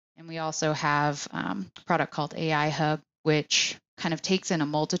And we also have a product called AI Hub, which kind of takes in a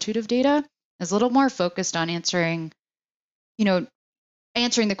multitude of data, is a little more focused on answering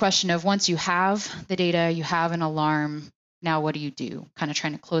the question of once you have the data, you have an alarm, now what do you do? Kind of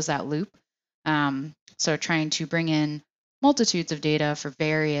trying to close that loop. So trying to bring in multitudes of data for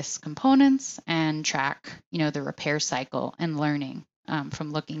various components and track, the repair cycle and learning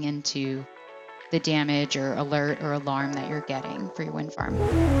from looking into the damage or alert or alarm that you're getting for your wind farm.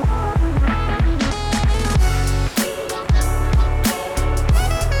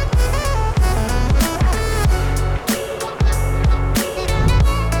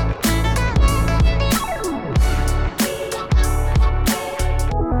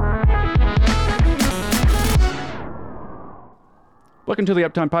 Welcome to the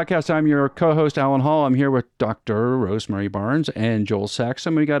Uptime Podcast. I'm your co-host, Alan Hall. I'm here with Dr. Rosemary Barnes and Joel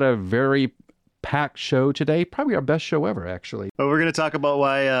Saxon. We got a very packed show today, probably our best show ever, actually. Well, we're going to talk about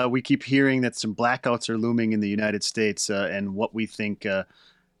why we keep hearing that some blackouts are looming in the United States and what we think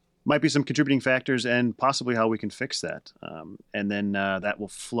might be some contributing factors and possibly how we can fix that. And then that will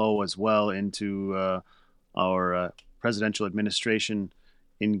flow as well into our presidential administration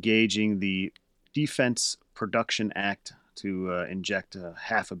engaging the Defense Production Act to inject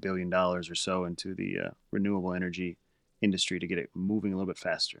 $500 million or so into the renewable energy industry to get it moving a little bit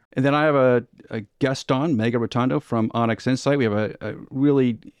faster. And then I have a guest on, Megan Rotondo from ONYX Insight. We have a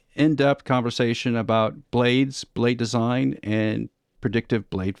really in-depth conversation about blades, blade design, and predictive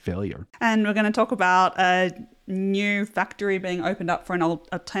blade failure. And we're going to talk about a new factory being opened up for an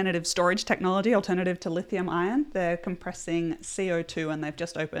alternative storage technology, alternative to lithium ion. They're compressing CO2 and they've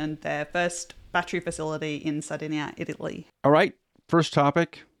just opened their first battery facility in Sardinia, Italy. All right, first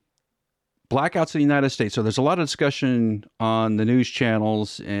topic. Blackouts in the United States. So there's a lot of discussion on the news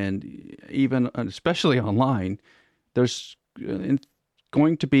channels and even especially online. There's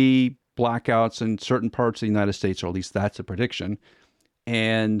going to be blackouts in certain parts of the United States, or at least that's a prediction.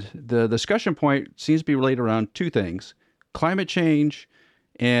 And the discussion point seems to be related around two things: climate change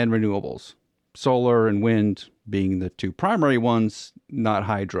and renewables, solar and wind being the two primary ones, not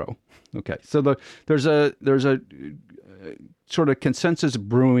hydro. Okay, so there's a sort of consensus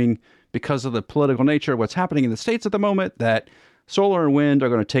brewing because of the political nature of what's happening in the States at the moment, that solar and wind are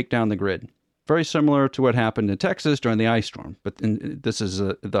going to take down the grid. Very similar to what happened in Texas during the ice storm. But this is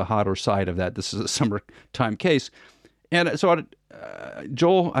the hotter side of that. This is a summertime case. And so,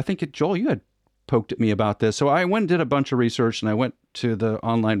 Joel, you had poked at me about this. So I went and did a bunch of research, and I went to the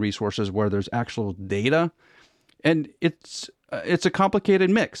online resources where there's actual data. And it's a complicated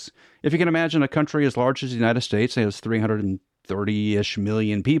mix. If you can imagine a country as large as the United States, it has 330-ish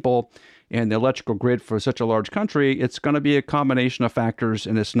million people, and the electrical grid for such a large country, it's going to be a combination of factors,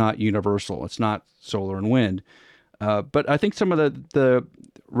 and it's not universal. It's not solar and wind. But I think some of the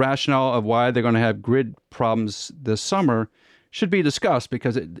rationale of why they're going to have grid problems this summer should be discussed,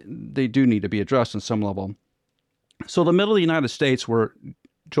 because they do need to be addressed on some level. So the middle of the United States, where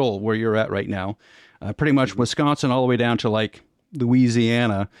you're at right now, pretty much Wisconsin all the way down to like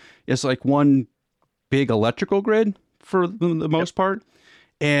Louisiana, is like one big electrical grid for the most part.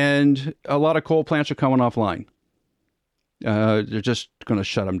 And a lot of coal plants are coming offline. They're just going to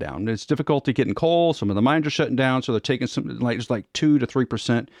shut them down. It's difficulty getting coal. Some of the mines are shutting down. So they're taking it's like 2 to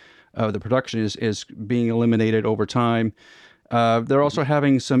 3% of the production is being eliminated over time. They're also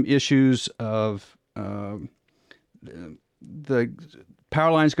having some issues of the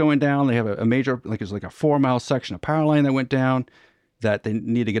power lines going down. They have a major, it's like a 4-mile section of power line that went down that they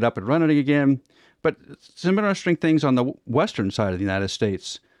need to get up and running again. But some interesting things on the western side of the United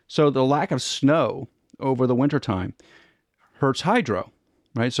States. So the lack of snow over the wintertime hurts hydro,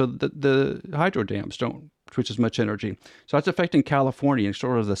 right? So the hydro dams don't produce as much energy. So that's affecting California and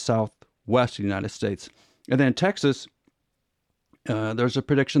sort of the southwest of the United States. And then Texas, there's a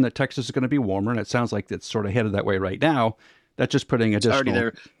prediction that Texas is going to be warmer, and it sounds like it's sort of headed that way right now. That's just putting additional... It's already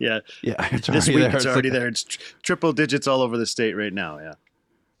there. Yeah. Yeah, it's this already week there. It's already there. It's triple digits all over the state right now, yeah.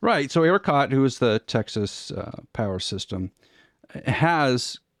 Right. So ERCOT, who is the Texas power system,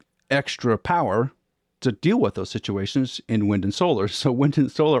 has extra power to deal with those situations in wind and solar. So wind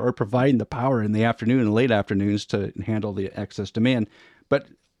and solar are providing the power in the afternoon and late afternoons to handle the excess demand. But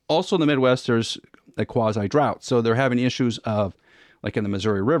also in the Midwest, there's a quasi-drought. So they're having issues of, like in the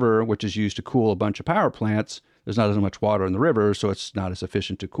Missouri River, which is used to cool a bunch of power plants. There's not as much water in the river, so it's not as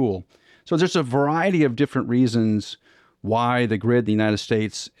efficient to cool. So there's a variety of different reasons why the grid in the United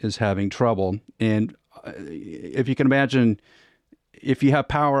States is having trouble. And if you can imagine, if you have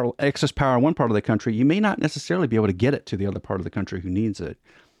power, excess power in one part of the country, you may not necessarily be able to get it to the other part of the country who needs it,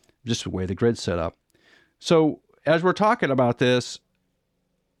 just the way the grid's set up. So as we're talking about this,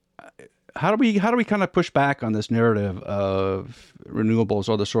 how do we kind of push back on this narrative of renewables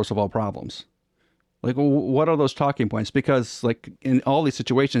are the source of all problems? Like, what are those talking points? Because like in all these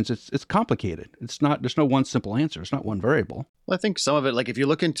situations, it's complicated. There's no one simple answer. It's not one variable. Well, I think some of it, like if you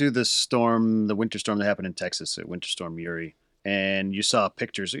look into the winter storm that happened in Texas, Winter Storm Uri, and you saw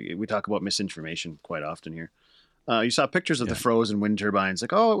pictures. We talk about misinformation quite often here. You saw pictures of the frozen wind turbines,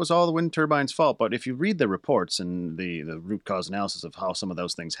 like, oh, it was all the wind turbines' fault. But if you read the reports and the root cause analysis of how some of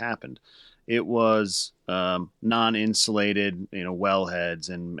those things happened, it was non-insulated, wellheads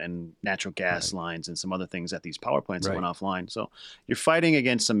and natural gas lines and some other things at these power plants that went offline. So you're fighting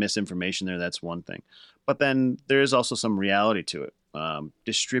against some misinformation there. That's one thing. But then there is also some reality to it.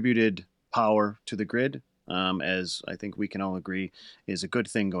 Distributed power to the grid, as I think we can all agree, is a good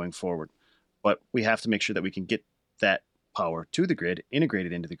thing going forward. But we have to make sure that we can get that power to the grid,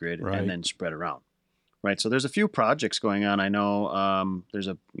 integrated into the grid, and then spread around. Right. So there's a few projects going on. I know there's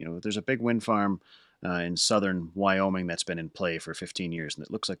a big wind farm in southern Wyoming that's been in play for 15 years, and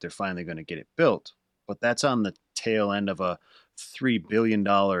it looks like they're finally going to get it built. But that's on the tail end of a $3 billion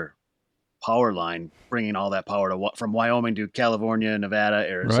power line, bringing all that power from Wyoming to California, Nevada,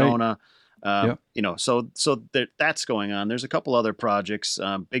 Arizona. So that's going on. There's a couple other projects,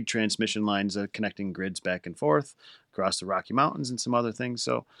 big transmission lines connecting grids back and forth across the Rocky Mountains and some other things.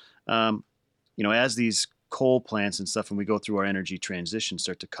 So, as these coal plants and stuff, and we go through our energy transition,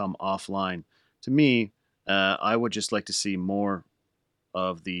 start to come offline, to me, I would just like to see more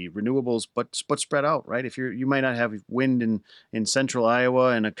of the renewables, but spread out, right? If you might not have wind in central Iowa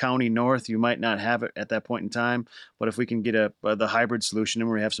and a county north, you might not have it at that point in time. But if we can get the hybrid solution, and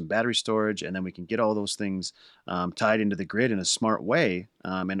where we have some battery storage, and then we can get all those things tied into the grid in a smart way,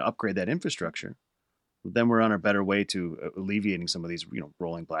 and upgrade that infrastructure, then we're on a better way to alleviating some of these,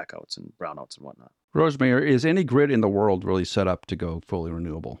 rolling blackouts and brownouts and whatnot. Rosemary, is any grid in the world really set up to go fully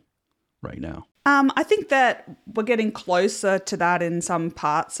renewable right now? I think that we're getting closer to that in some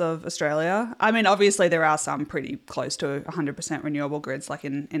parts of Australia. I mean, obviously there are some pretty close to 100% renewable grids, like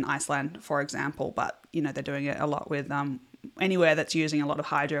in Iceland, for example, but, they're doing it a lot with anywhere that's using a lot of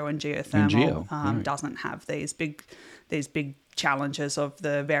hydro and geothermal doesn't have these big challenges of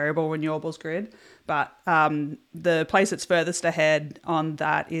the variable renewables grid. But the place that's furthest ahead on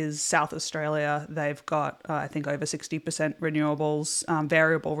that is South Australia. They've got, I think, over 60% renewables,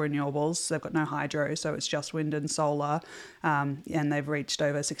 variable renewables. They've got no hydro, so it's just wind and solar. And they've reached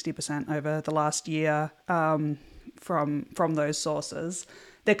over 60% over the last year from those sources.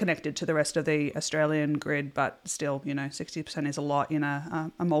 They're connected to the rest of the Australian grid, but still, 60% is a lot in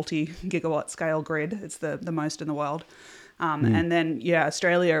a multi-gigawatt scale grid. It's the most in the world. And then,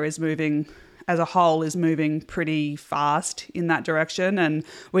 Australia is moving, as a whole, is moving pretty fast in that direction. And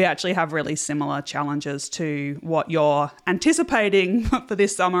we actually have really similar challenges to what you're anticipating for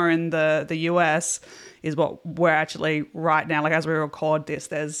this summer in the US, is what we're actually right now, like as we record this,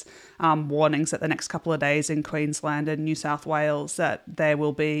 there's warnings that the next couple of days in Queensland and New South Wales that there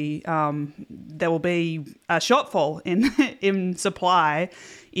will be a shortfall in supply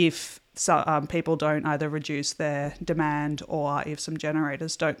if people don't either reduce their demand or if some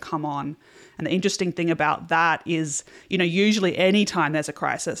generators don't come on. And the interesting thing about that is, usually any time there's a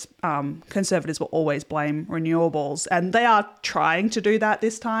crisis, Conservatives will always blame renewables. And they are trying to do that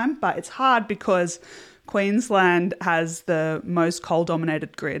this time, but it's hard because Queensland has the most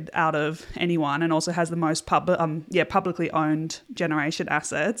coal-dominated grid out of anyone, and also has the most publicly owned generation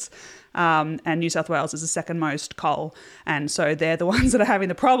assets. And New South Wales is the second most coal. And so they're the ones that are having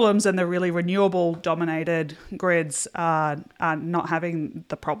the problems, and the really renewable-dominated grids are not having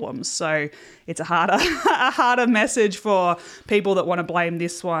the problems. So it's a harder message for people that want to blame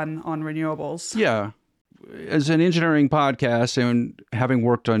this one on renewables. Yeah. As an engineering podcast and having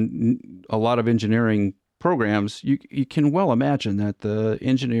worked on a lot of engineering programs, you can well imagine that the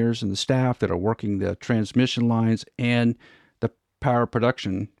engineers and the staff that are working the transmission lines and the power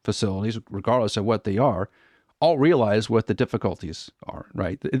production facilities, regardless of what they are, all realize what the difficulties are,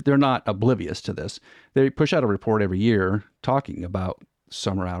 right? They're not oblivious to this. They push out a report every year talking about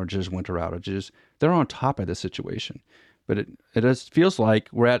summer outages, winter outages. They're on top of the situation. But it feels like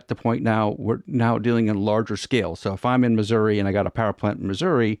we're at the point now, we're now dealing in a larger scale. So if I'm in Missouri and I got a power plant in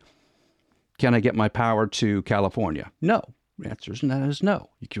Missouri, can I get my power to California? No. The answer is no.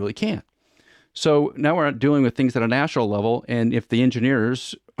 You really can't. So now we're dealing with things at a national level. And if the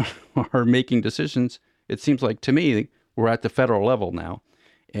engineers are making decisions, it seems like to me we're at the federal level now.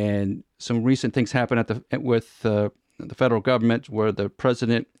 And some recent things happen with the federal government where the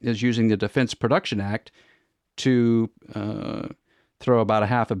president is using the Defense Production Act to throw about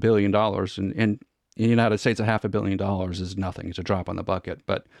 $500 million. And in the United States, $500 million is nothing. It's a drop on the bucket.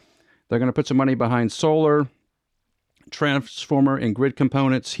 But They're going to put some money behind solar, transformer and grid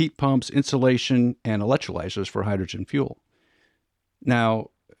components, heat pumps, insulation, and electrolyzers for hydrogen fuel. Now,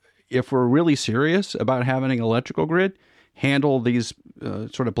 if we're really serious about having an electrical grid, handle these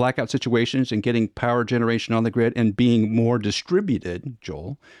sort of blackout situations and getting power generation on the grid and being more distributed,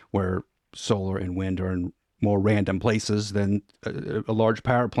 Joel, where solar and wind are in more random places than a large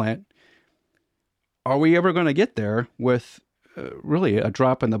power plant, are we ever going to get there with really a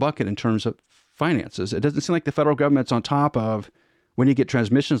drop in the bucket in terms of finances? It doesn't seem like the federal government's on top of when you get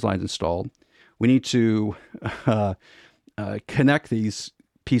transmission lines installed. We need to connect these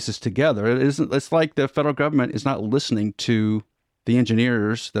pieces together. It's like the federal government is not listening to the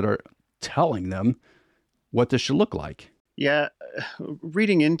engineers that are telling them what this should look like. Yeah,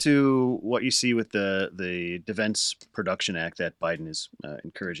 reading into what you see with the Defense Production Act that Biden is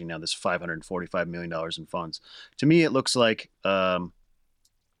encouraging now, this $545 million in funds, to me it looks like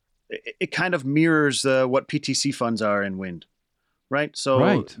it kind of mirrors what PTC funds are in wind, right?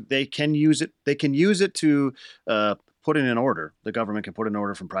 So they can use it. They can use it to put in an order. The government can put in an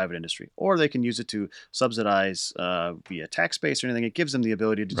order from private industry, or they can use it to subsidize via tax base or anything. It gives them the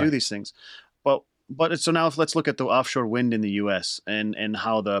ability to do these things, But so now let's look at the offshore wind in the U.S. and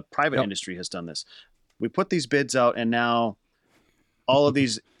how the private industry has done this. We put these bids out, and now all of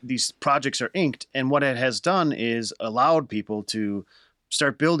these projects are inked. And what it has done is allowed people to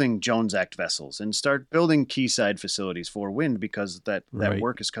start building Jones Act vessels and start building quayside facilities for wind because that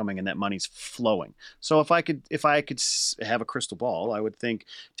work is coming and that money's flowing. So if I could have a crystal ball, I would think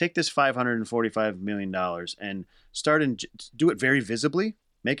take this $545 million and start and do it very visibly.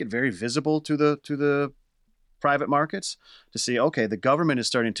 Make it very visible to the private markets to see, okay, the government is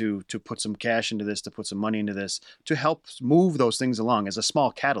starting to put some cash into this, to put some money into this, to help move those things along as a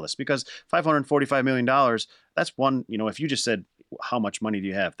small catalyst. Because $545 million, that's one, if you just said, how much money do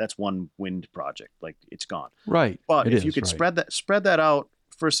you have? That's one wind project. Like, it's gone. Right. But if you could spread that out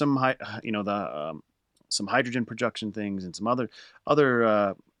for some, some hydrogen production things and some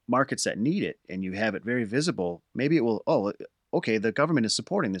other markets that need it, and you have it very visible, maybe it will, okay, the government is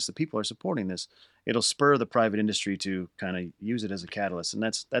supporting this. The people are supporting this. It'll spur the private industry to kind of use it as a catalyst, and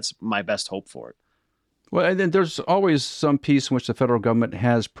that's my best hope for it. Well, and then there's always some piece in which the federal government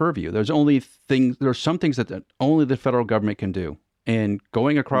has purview. There's some things that only the federal government can do. And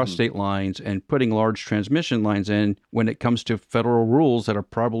going across state lines and putting large transmission lines in, when it comes to federal rules that are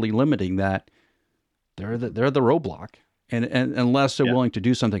probably limiting that, they're the roadblock. And unless they're willing to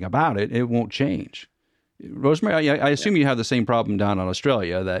do something about it, it won't change. Rosemary, I assume you have the same problem down in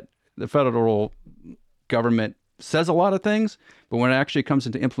Australia, that the federal government says a lot of things, but when it actually comes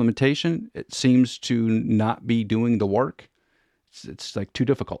into implementation, it seems to not be doing the work. It's like too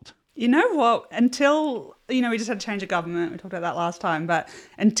difficult. You know what? Until, we just had to change of government. We talked about that last time. But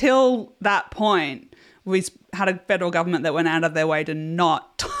until that point, we had a federal government that went out of their way to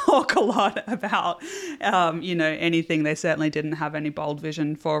not talk a lot about, anything. They certainly didn't have any bold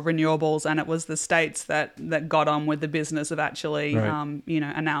vision for renewables, and it was the states that got on with the business of actually,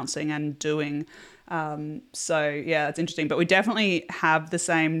 announcing and doing. It's interesting. But we definitely have the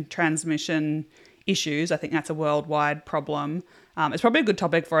same transmission issues. I think that's a worldwide problem. It's probably a good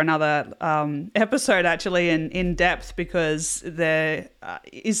topic for another episode, actually, in depth, because there are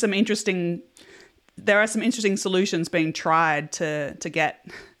some interesting solutions being tried to get,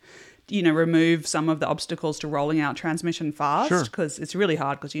 remove some of the obstacles to rolling out transmission fast, because it's really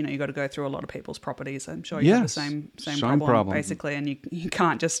hard because, you got to go through a lot of people's properties. I'm sure you have the same problem, basically, and you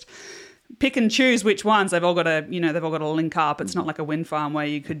can't just pick and choose which ones. They've all got to, link up. It's not like a wind farm where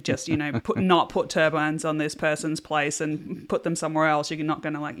you could just, not put turbines on this person's place and put them somewhere else. You're not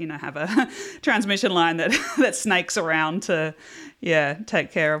going to have a transmission line that snakes around to,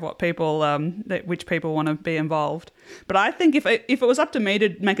 take care of what people, which people want to be involved. But I think if it was up to me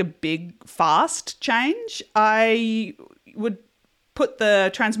to make a big, fast change, I would put the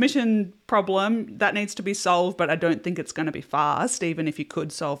transmission problem that needs to be solved, but I don't think it's going to be fast, even if you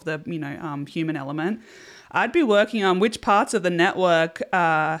could solve the, human element. I'd be working on which parts of the network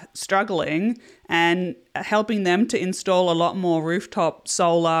are struggling and helping them to install a lot more rooftop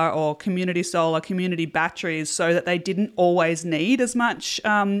solar or community batteries, so that they didn't always need as much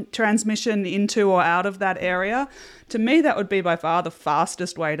transmission into or out of that area. To me, that would be by far the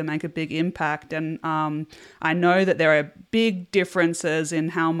fastest way to make a big impact. And I know that there are big differences in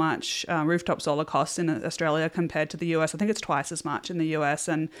how much rooftop solar costs in Australia compared to the US. I think it's twice as much in the US,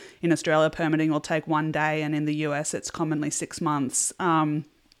 and in Australia permitting will take 1 day, and in the US it's commonly 6 months.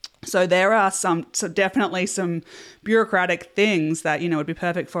 So there are definitely some bureaucratic things that, would be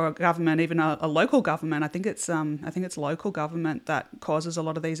perfect for a government, even a local government. I think it's local government that causes a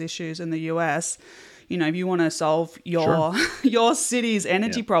lot of these issues in the US. If you want to solve your your city's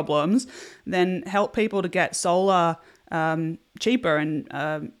energy problems, then help people to get solar cheaper. And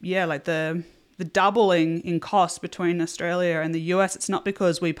like the doubling in cost between Australia and the US, it's not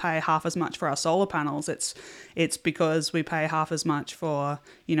because we pay half as much for our solar panels. It's because we pay half as much for,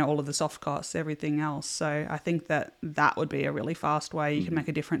 all of the soft costs, everything else. So I think that would be a really fast way you can make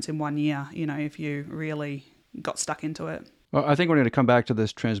a difference in 1 year, if you really got stuck into it. Well, I think we're going to come back to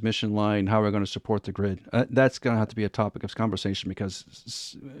this transmission line, how we're going to support the grid. That's going to have to be a topic of conversation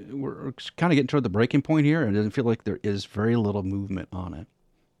because we're kind of getting toward the breaking point here, and it doesn't feel like there is very little movement on it.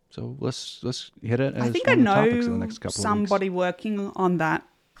 So let's hit it as I think one I of the know topics in the next couple somebody of weeks. working on that.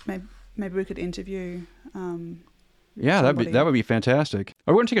 Maybe we could interview. Yeah, that would be fantastic.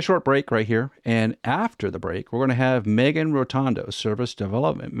 We're going to take a short break right here, and after the break, we're going to have Megan Rotondo, Service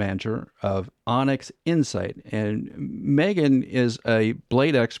Development Manager of ONYX Insight. And Megan is a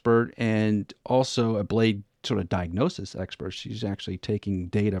blade expert and also a blade sort of diagnosis expert. She's actually taking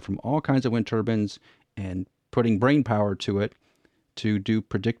data from all kinds of wind turbines and putting brain power to it to do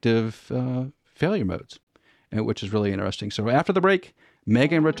predictive failure modes, which is really interesting. So after the break,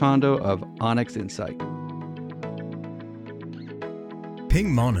 Megan Rotondo of ONYX Insight. Ping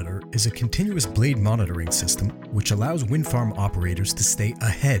Monitor is a continuous blade monitoring system which allows wind farm operators to stay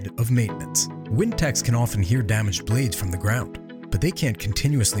ahead of maintenance. Wind techs can often hear damaged blades from the ground, but they can't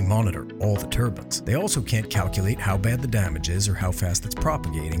continuously monitor all the turbines. They also can't calculate how bad the damage is or how fast it's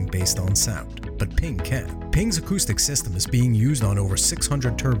propagating based on sound, but Ping can. Ping's acoustic system is being used on over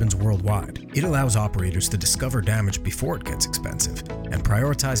 600 turbines worldwide. It allows operators to discover damage before it gets expensive and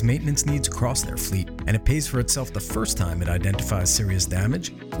prioritize maintenance needs across their fleet, and it pays for itself the first time it identifies serious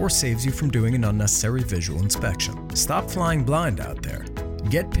damage or saves you from doing an unnecessary visual inspection. Stop flying blind out there.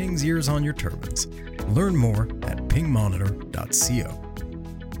 Get Ping's ears on your turbines. Learn more at pingmonitor.co.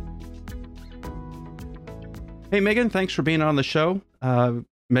 Hey, Megan, thanks for being on the show.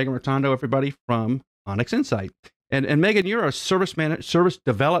 Megan Rotondo, everybody, from ONYX Insight. And Megan, you're a service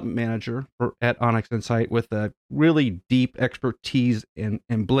development manager at ONYX Insight with a really deep expertise in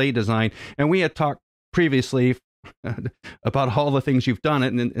blade design. And we had talked previously about all the things you've done,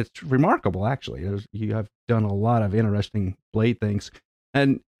 and it's remarkable, actually. You have done a lot of interesting blade things.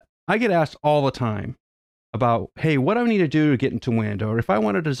 And I get asked all the time about, hey, what do I need to do to get into wind? Or if I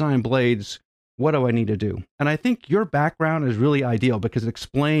want to design blades, what do I need to do? And I think your background is really ideal because it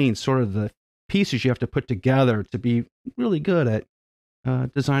explains sort of the pieces you have to put together to be really good at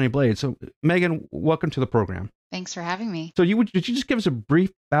designing blades. So, Megan, welcome to the program. Thanks for having me. So, did you just give us a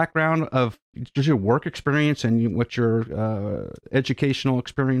brief background of just your work experience and what your educational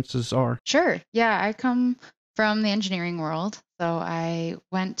experiences are? Sure. Yeah, I come from the engineering world. So I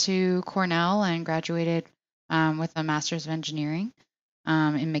went to Cornell and graduated with a master's of engineering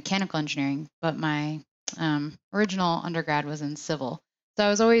in mechanical engineering, but my original undergrad was in civil. So I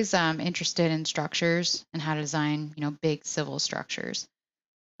was always interested in structures and how to design, big civil structures.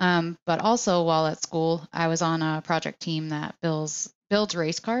 But also while at school, I was on a project team that builds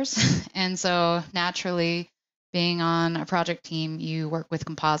race cars. And so naturally, being on a project team, you work with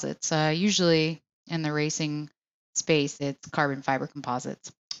composites. Usually in the racing space, it's carbon fiber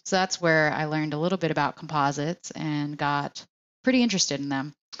composites. So that's where I learned a little bit about composites and got pretty interested in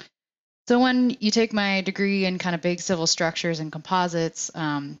them. So when you take my degree in kind of big civil structures and composites,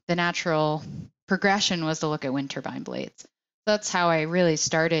 the natural progression was to look at wind turbine blades. That's how I really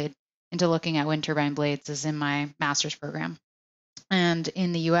started into looking at wind turbine blades, is in my master's program. And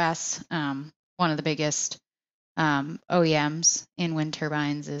in the US, one of the biggest OEMs in wind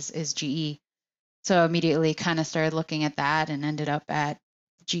turbines is GE. So immediately kind of started looking at that and ended up at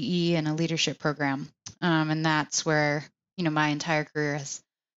GE in a leadership program. And that's where, my entire career has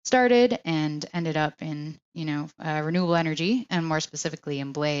started and ended up in, renewable energy, and more specifically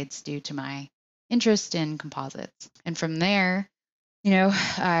in blades due to my interest in composites. And from there,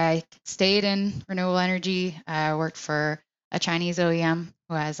 I stayed in renewable energy. I worked for a Chinese OEM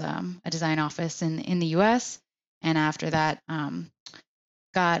who has a design office in the US. And after that,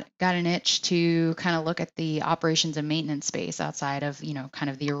 got an itch to kind of look at the operations and maintenance space outside of,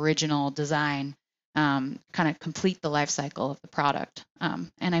 kind of the original design, kind of complete the life cycle of the product.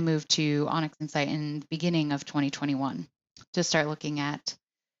 And I moved to ONYX Insight in the beginning of 2021 to start looking at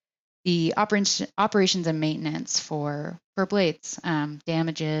the operations and maintenance for blades,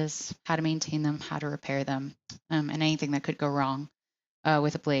 damages, how to maintain them, how to repair them, and anything that could go wrong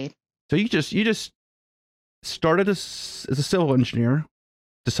with a blade. So you just started as a civil engineer,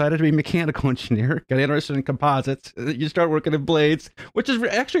 decided to be a mechanical engineer, got interested in composites. You start working in blades, which is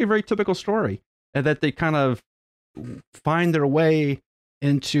actually a very typical story, and that they kind of find their way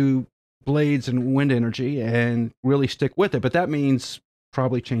into blades and wind energy and really stick with it. But that means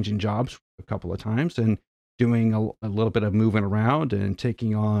probably changing jobs a couple of times and doing a little bit of moving around and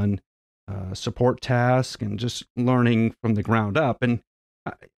taking on support tasks and just learning from the ground up. And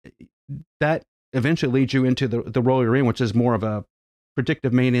that eventually leads you into the role you're in, which is more of a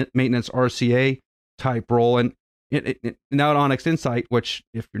predictive maintenance RCA type role. And now at ONYX Insight, which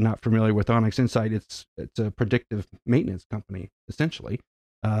if you're not familiar with ONYX Insight, it's a predictive maintenance company essentially.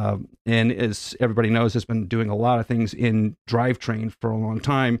 And as everybody knows, has been doing a lot of things in drivetrain for a long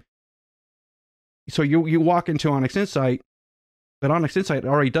time. So you walk into ONYX Insight, but ONYX Insight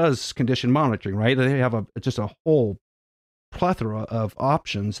already does condition monitoring, right? They have just a whole plethora of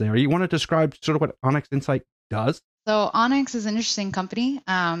options there. You want to describe sort of what ONYX Insight does? So ONYX is an interesting company.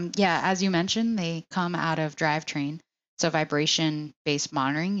 Yeah, as you mentioned, they come out of drivetrain. So vibration-based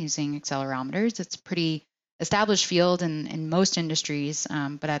monitoring using accelerometers. It's a pretty established field in most industries,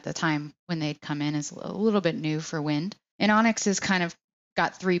 but at the time when they'd come in is a little bit new for wind. And ONYX has kind of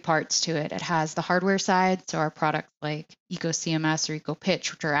got three parts to it. It has the hardware side, so our products like EcoCMS or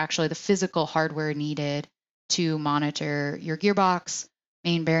EcoPitch, which are actually the physical hardware needed to monitor your gearbox,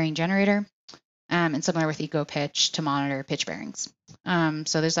 main bearing generator, and similar with EcoPitch to monitor pitch bearings.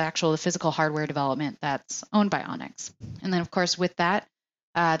 So there's the physical hardware development that's owned by ONYX. And then of course with that,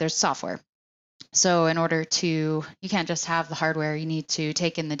 there's software. So in order you can't just have the hardware, you need to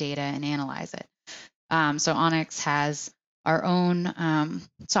take in the data and analyze it. So ONYX has our own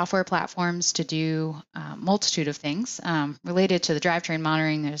software platforms to do a multitude of things. Related to the drivetrain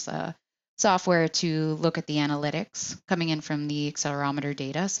monitoring, there's a software to look at the analytics coming in from the accelerometer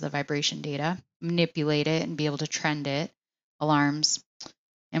data, so the vibration data, manipulate it and be able to trend it, alarms.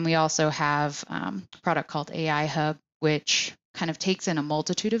 And we also have a product called AI Hub, which kind of takes in a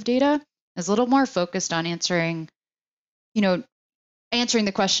multitude of data, is a little more focused on answering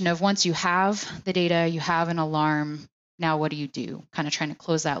the question of once you have the data, you have an alarm, now what do you do? Kind of trying to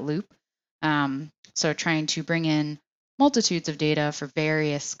close that loop. So trying to bring in multitudes of data for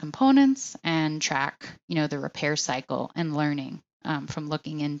various components and track, the repair cycle and learning from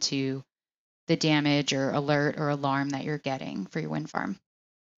looking into the damage or alert or alarm that you're getting for your wind farm.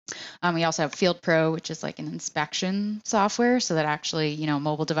 We also have Field Pro, which is like an inspection software, so that actually,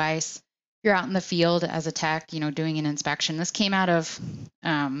 mobile device, you're out in the field as a tech, doing an inspection. This came out of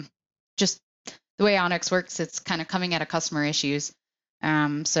just the way ONYX works. It's kind of coming out of customer issues.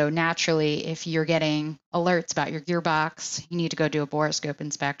 So naturally, if you're getting alerts about your gearbox, you need to go do a borescope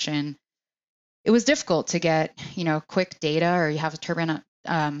inspection. It was difficult to get, quick data, or you have a turbine,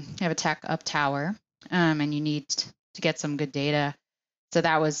 you have a tech up tower, and you need to get some good data. So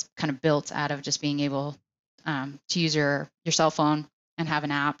that was kind of built out of just being able to use your cell phone and have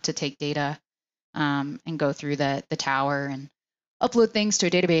an app to take data and go through the tower and upload things to a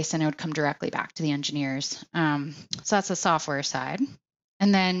database, and it would come directly back to the engineers. So that's the software side.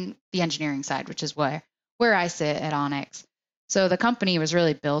 And then the engineering side, which is where I sit at ONYX. So the company was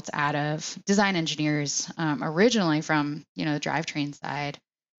really built out of design engineers originally from, the drivetrain side.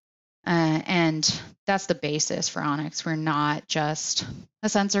 And that's the basis for ONYX. We're not just a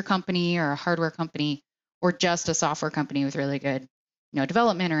sensor company or a hardware company or just a software company with really good,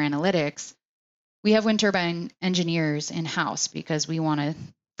 development or analytics. We have wind turbine engineers in-house because we want to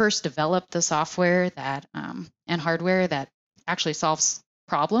first develop the software that and hardware that actually solves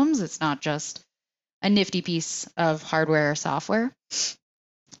problems. It's not just a nifty piece of hardware or software.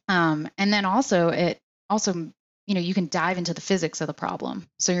 And then also you can dive into the physics of the problem.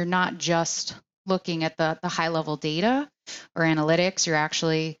 So you're not just looking at the high level data or analytics, you're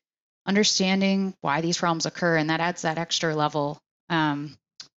actually understanding why these problems occur. And that adds that extra level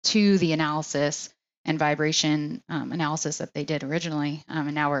to the analysis and vibration analysis that they did originally.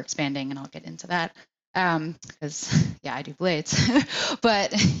 And now we're expanding, and I'll get into that because, I do blades.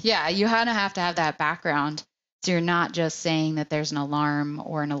 But yeah, you kind of have to have that background. So you're not just saying that there's an alarm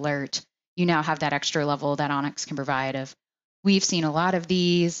or an alert. You now have that extra level that ONYX can provide of, we've seen a lot of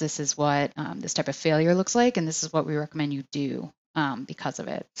these. This is what this type of failure looks like, and this is what we recommend you do because of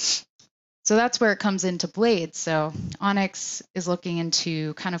it. So that's where it comes into blades. So ONYX is looking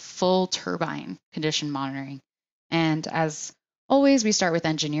into kind of full turbine condition monitoring. And as always, we start with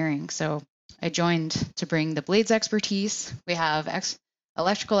engineering. So I joined to bring the blades expertise. We have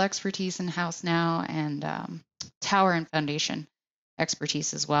electrical expertise in-house now, and tower and foundation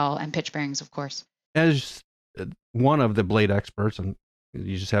expertise as well, and pitch bearings, of course. As one of the blade experts, and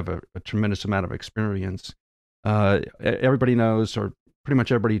you just have a tremendous amount of experience, everybody knows, or pretty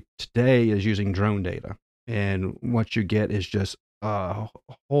much everybody today is using drone data. And what you get is just a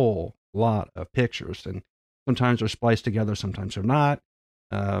whole lot of pictures. And sometimes they're spliced together, sometimes they're not.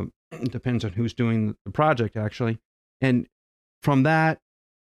 It depends on who's doing the project, actually. And from that,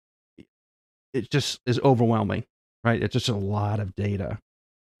 it just is overwhelming, right? It's just a lot of data.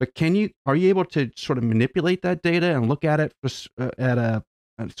 But are you able to sort of manipulate that data and look at it at a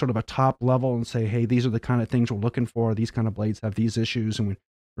sort of a top level and say, hey, these are the kind of things we're looking for. These kind of blades have these issues, and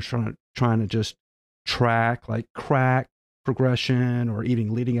we're trying to just track like crack progression or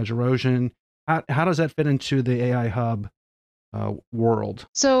even leading edge erosion. How does that fit into the AI Hub world?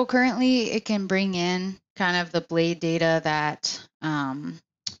 So currently, it can bring in kind of the blade data that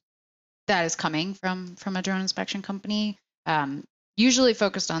is coming from a drone inspection company. Usually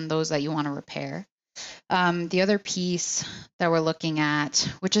focused on those that you want to repair. The other piece that we're looking at,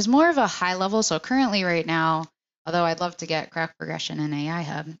 which is more of a high level, so currently right now, although I'd love to get crack progression in AI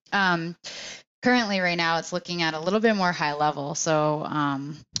Hub, currently right now it's looking at a little bit more high level. So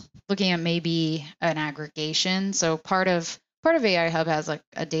looking at maybe an aggregation. So part of AI Hub has like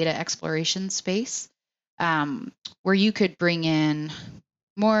a data exploration space where you could bring in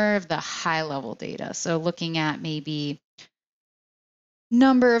more of the high level data. So looking at maybe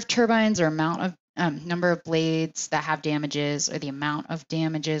number of turbines or amount of number of blades that have damages or the amount of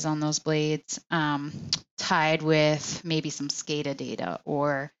damages on those blades tied with maybe some SCADA data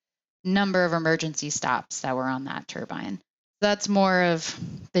or number of emergency stops that were on that turbine. That's more of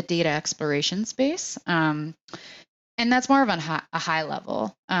the data exploration space. And that's more of a high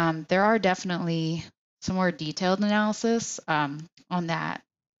level. There are definitely some more detailed analysis on that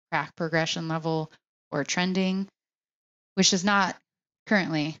crack progression level or trending, which is not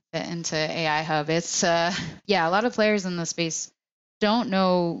currently fit into AI Hub. It's a lot of players in the space don't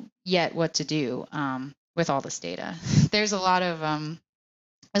know yet what to do with all this data. There's a lot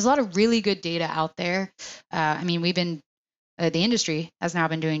of really good data out there. I mean, the industry has now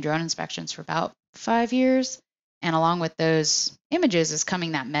been doing drone inspections for about 5 years, and along with those images is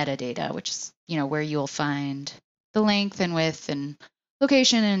coming that metadata, which is where you'll find the length and width and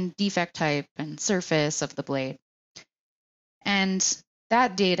location and defect type and surface of the blade. And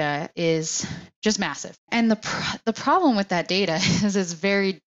that data is just massive. And the problem with that data is it's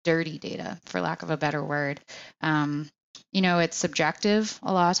very dirty data, for lack of a better word. It's subjective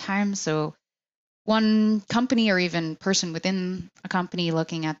a lot of times. So one company or even person within a company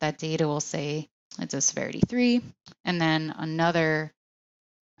looking at that data will say it's a severity 3, and then another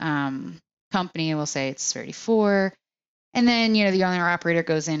company will say it's severity 4. And then, the owner operator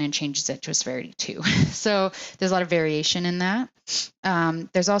goes in and changes it to a severity 2. So there's a lot of variation in that.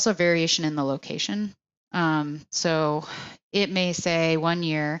 There's also variation in the location. So it may say 1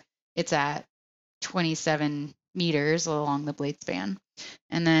 year it's at 27 meters along the blade span.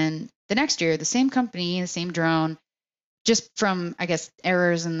 And then the next year, the same company, the same drone, just from, I guess,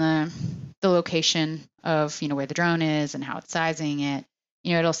 errors in the location of, where the drone is and how it's sizing it,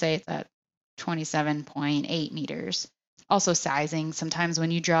 it'll say it's at 27.8 meters. Also sizing. Sometimes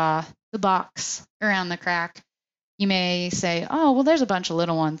when you draw the box around the crack, you may say, oh, well, there's a bunch of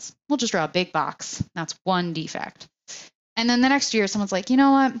little ones. We'll just draw a big box. That's one defect. And then the next year, someone's like, you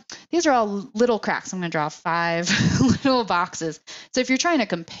know what? These are all little cracks. I'm going to draw 5 little boxes. So if you're trying to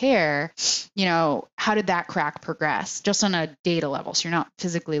compare, how did that crack progress just on a data level? So you're not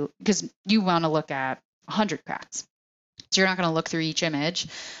physically, because you want to look at 100 cracks. So you're not going to look through each image.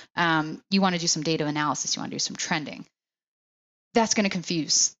 You want to do some data analysis. You want to do some trending. That's going to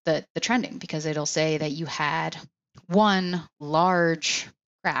confuse the trending because it'll say that you had one large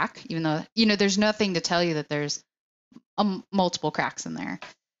crack, even though, there's nothing to tell you that there's multiple cracks in there.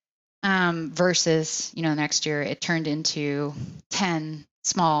 Versus, next year it turned into 10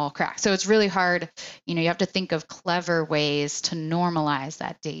 small cracks. So it's really hard. You have to think of clever ways to normalize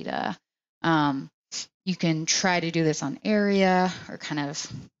that data. You can try to do this on area or kind of,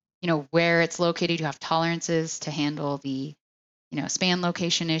 where it's located. You have tolerances to handle the span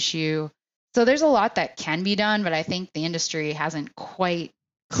location issue. So there's a lot that can be done, but I think the industry hasn't quite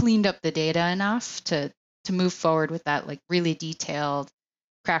cleaned up the data enough to move forward with that, like really detailed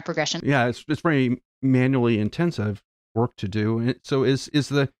crack progression. Yeah, it's very manually intensive work to do. And so is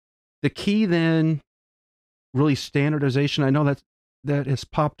the key then really standardization? I know that has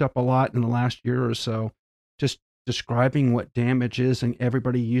popped up a lot in the last year or so, just describing what damage is and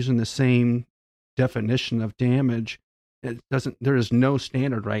everybody using the same definition of damage. There is no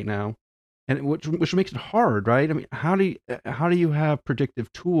standard right now, and which makes it hard, right? I mean, how do you have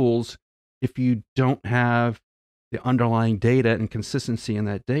predictive tools if you don't have the underlying data and consistency in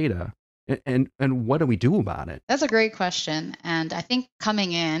that data? And what do we do about it? That's a great question. And I think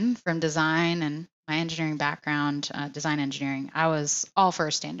coming in from design and my engineering background, design engineering, I was all for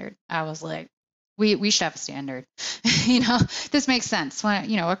a standard. I was like, we should have a standard. This makes sense.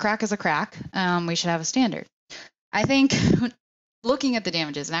 When, a crack is a crack. We should have a standard. I think looking at the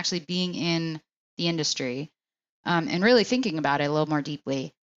damages and actually being in the industry and really thinking about it a little more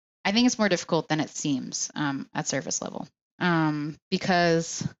deeply, I think it's more difficult than it seems at surface level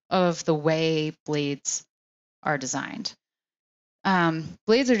because of the way blades are designed.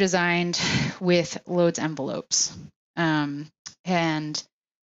 Blades are designed with loads envelopes, and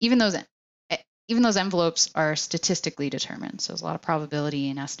even those envelopes are statistically determined. So there's a lot of probability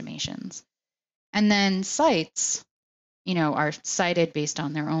and estimations. And then sites, are cited based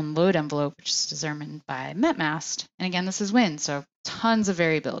on their own load envelope, which is determined by MetMast. And again, this is wind, so tons of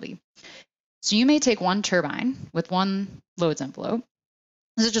variability. So you may take one turbine with one loads envelope.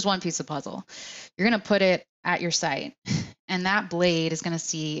 This is just one piece of puzzle. You're going to put it at your site, and that blade is going to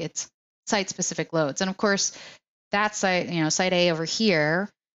see its site-specific loads. And of course, that site, site A over here,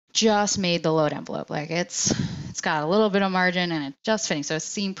 just made the load envelope. Like it's got a little bit of margin and it's just fitting. So it's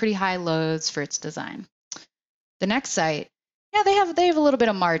seeing pretty high loads for its design. The next site, they have a little bit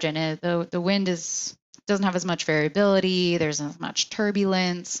of margin. The wind doesn't have as much variability. There's not as much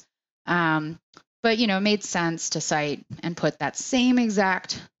turbulence. But it made sense to site and put that same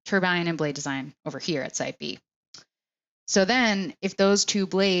exact turbine and blade design over here at site B. So then if those two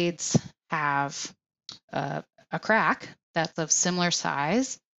blades have a crack that's of similar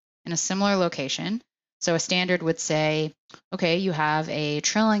size in a similar location, so a standard would say, okay, you have a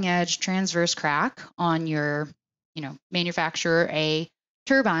trailing edge transverse crack on your, manufacturer A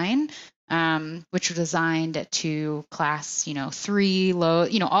turbine, which were designed to class, 3 low,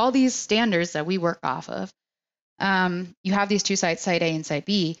 all these standards that we work off of. You have these two sites, site A and site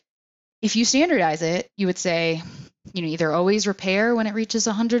B. If you standardize it, you would say, either always repair when it reaches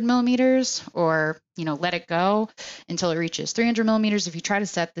 100 millimeters or, let it go until it reaches 300 millimeters. If you try to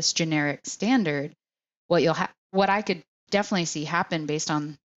set this generic standard, what I could definitely see happen based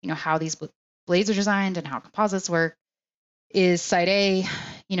on, how these blades are designed and how composites work is site A,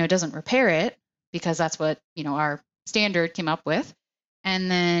 doesn't repair it because that's what, our standard came up with. And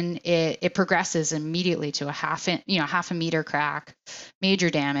then it progresses immediately to a half a meter crack, major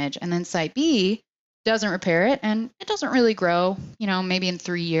damage. And then site B doesn't repair it and it doesn't really grow. Maybe in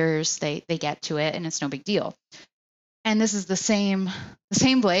 3 years they get to it and it's no big deal. And this is the same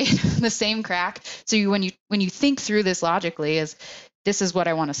blade, the same crack. So when you think through this logically as this is what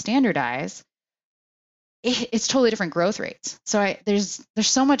I want to standardize, it's totally different growth rates. So there's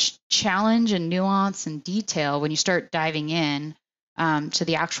so much challenge and nuance and detail when you start diving in to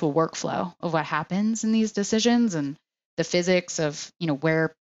the actual workflow of what happens in these decisions and the physics of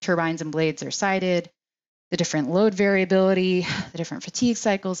where turbines and blades are sited, the different load variability, the different fatigue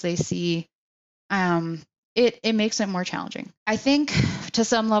cycles they see. It makes it more challenging. I think to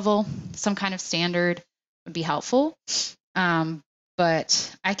some level, some kind of standard would be helpful.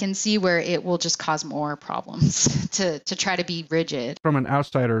 But I can see where it will just cause more problems to try to be rigid. From an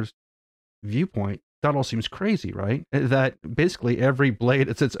outsider's viewpoint, that all seems crazy, right? That basically every blade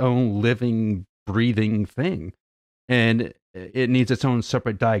is its own living, breathing thing. And it needs its own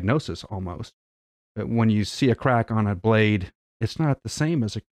separate diagnosis almost. When you see a crack on a blade, it's not the same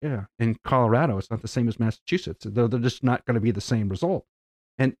as in Colorado, it's not the same as Massachusetts. They're just not going to be the same result.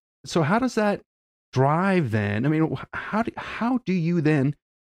 And so how does that drive then? I mean, how do you then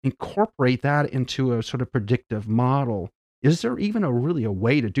incorporate that into a sort of predictive model? Is there even a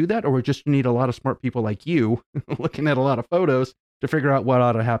way to do that? Or we just need a lot of smart people like you looking at a lot of photos to figure out what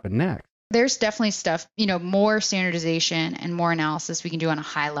ought to happen next? There's definitely stuff, more standardization and more analysis we can do on a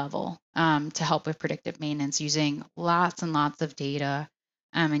high level to help with predictive maintenance using lots and lots of data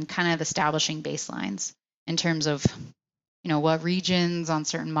and kind of establishing baselines in terms of, what regions on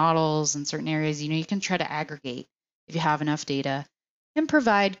certain models and certain areas, you can try to aggregate if you have enough data and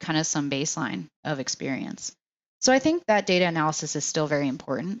provide kind of some baseline of experience. So I think that data analysis is still very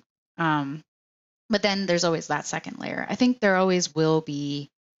important. But then there's always that second layer. I think there always will be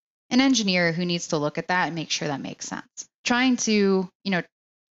an engineer who needs to look at that and make sure that makes sense. Trying to,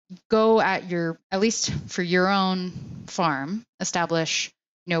 go at least for your own farm, establish,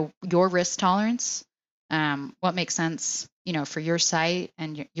 your risk tolerance, what makes sense, for your site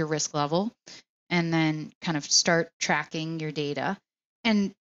and your risk level, and then kind of start tracking your data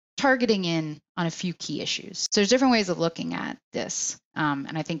and targeting in on a few key issues. So there's different ways of looking at this.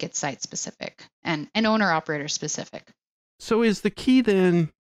 And I think it's site specific and owner operator specific. So is the key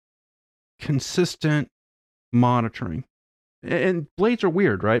then consistent monitoring? And blades are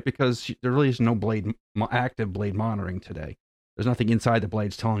weird, right? Because there really is no active blade monitoring today. There's nothing inside the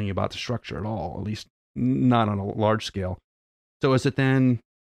blades telling you about the structure at all, at least not on a large scale. So is it then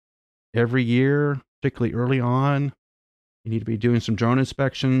every year, particularly early on, you need to be doing some drone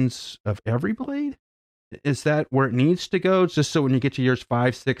inspections of every blade? Is that where it needs to go? Just so when you get to years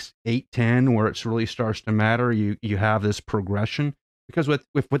 5, 6, 8, 10, where it really starts to matter, you have this progression? Because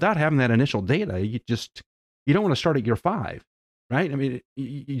without having that initial data, you don't want to start at year 5, right? I mean,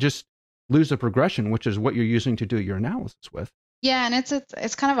 you just lose the progression, which is what you're using to do your analysis with. Yeah, and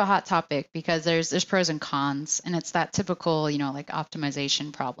it's kind of a hot topic because there's pros and cons, and it's that typical, like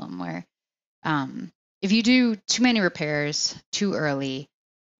optimization problem where if you do too many repairs too early,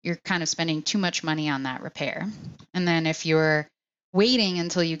 you're kind of spending too much money on that repair. And then if you're waiting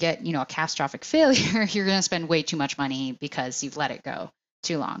until you get, a catastrophic failure, you're going to spend way too much money because you've let it go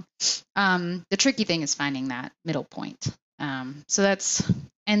too long. The tricky thing is finding that middle point.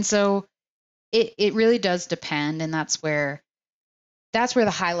 So it really does depend, and that's where the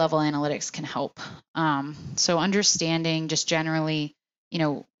high level analytics can help. So understanding just generally,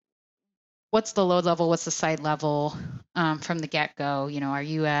 what's the load level, what's the site level from the get-go? Are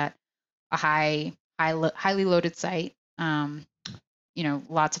you at a highly loaded site?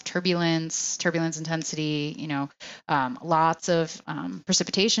 Lots of turbulence intensity, lots of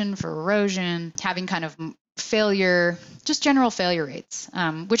precipitation for erosion, having kind of failure, just general failure rates,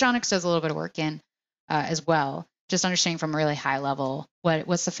 which ONYX does a little bit of work in as well. Just understanding from a really high level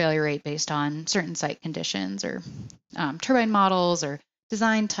what's the failure rate based on certain site conditions or turbine models or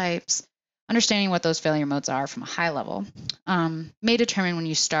design types. Understanding what those failure modes are from a high level may determine when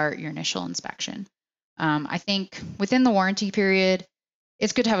you start your initial inspection. I think within the warranty period,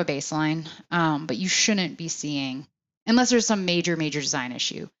 it's good to have a baseline, but you shouldn't be seeing, unless there's some major design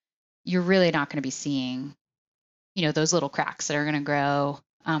issue, you're really not going to be seeing, those little cracks that are going to grow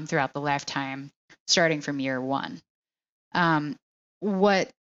throughout the lifetime, starting from year 1. What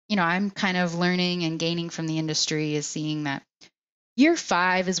I'm kind of learning and gaining from the industry is seeing that year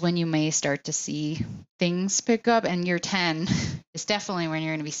 5 is when you may start to see things pick up, and year 10 is definitely when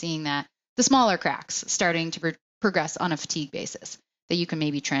you're going to be seeing the smaller cracks starting to progress on a fatigue basis that you can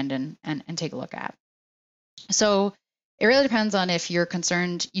maybe trend and take a look at. So it really depends on if you're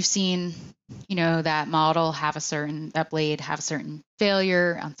concerned, you've seen, that blade have a certain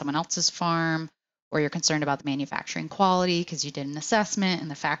failure on someone else's farm, or you're concerned about the manufacturing quality because you did an assessment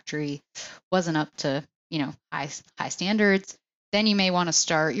and the factory wasn't up to, high standards. Then you may want to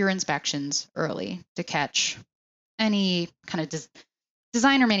start your inspections early to catch any kind of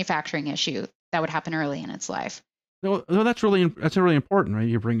design or manufacturing issue that would happen early in its life. No, that's really important, right?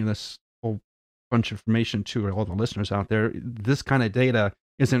 You're bringing this whole bunch of information to all the listeners out there. This kind of data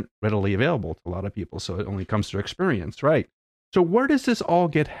isn't readily available to a lot of people, so it only comes through experience, right? So where does this all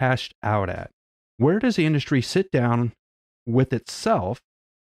get hashed out at? Where does the industry sit down with itself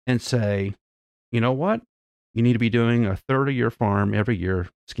and say, you know what? You need to be doing a third of your farm every year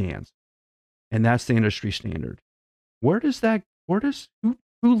scans. And that's the industry standard. Who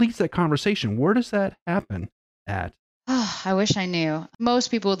leads that conversation? Where does that happen at? Oh, I wish I knew. Most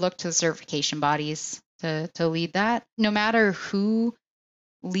people would look to the certification bodies to lead that. No matter who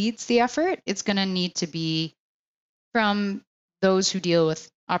leads the effort, it's going to need to be from those who deal with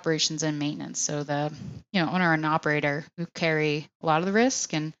operations and maintenance. So the owner and operator who carry a lot of the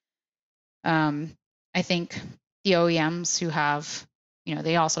risk, and I think the OEMs who have,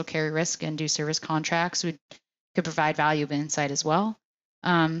 they also carry risk and do service contracts could provide valuable insight as well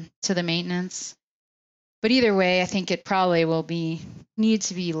to the maintenance. But either way, I think it probably will need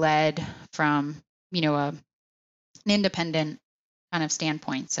to be led from, an independent kind of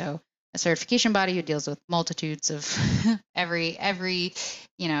standpoint. So a certification body who deals with multitudes of every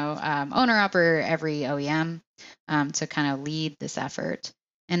owner operator, every OEM to kind of lead this effort,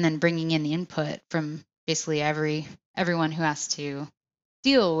 and then bringing in the input from basically everyone who has to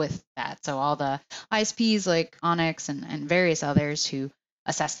deal with that. So all the ISPs like ONYX and various others who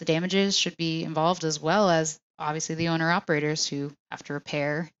assess the damages should be involved, as well as obviously the owner operators who have to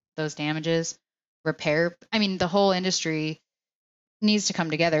repair those damages. The whole industry needs to come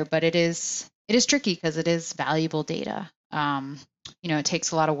together, but it is tricky because it is valuable data. It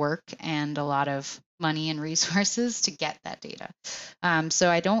takes a lot of work and a lot of money and resources to get that data. So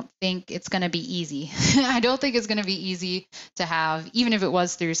I don't think it's going to be easy. I don't think it's going to be easy to have, even if it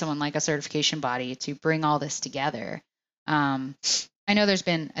was through someone like a certification body, to bring all this together. I know there's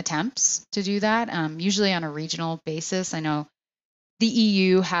been attempts to do that, usually on a regional basis. I know the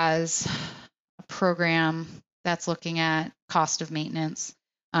EU has a program that's looking at cost of maintenance,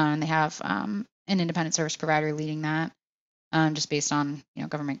 and they have an independent service provider leading that. just based on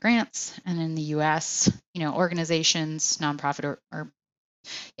government grants. And in the U.S., organizations, nonprofit or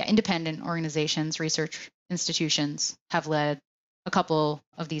independent organizations, research institutions have led a couple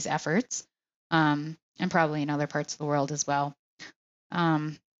of these efforts, and probably in other parts of the world as well.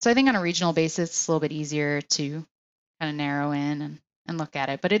 So I think on a regional basis, it's a little bit easier to kind of narrow in and look at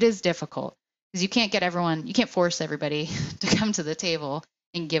it, but it is difficult because you can't force everybody to come to the table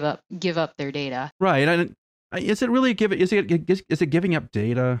and give up their data. Right. And is it giving up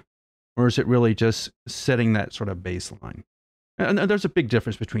data, or is it really just setting that sort of baseline? And there's a big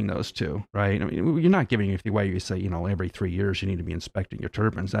difference between those two, right? I mean, you're not giving anything away. You say, every 3 years you need to be inspecting your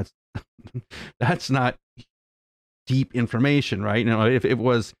turbines. That's not deep information, right? If it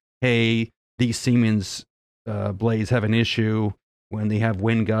was, hey, these Siemens blades have an issue when they have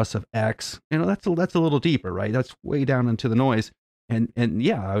wind gusts of X, that's a little deeper, right? That's way down into the noise. And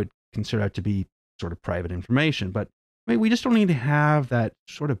yeah, I would consider that to be sort of private information. But I mean, we just don't need to have that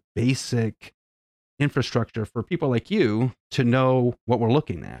sort of basic infrastructure for people like you to know what we're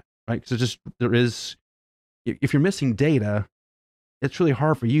looking at, right? Because if you're missing data, it's really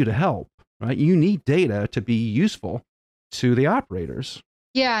hard for you to help, right? You need data to be useful to the operators.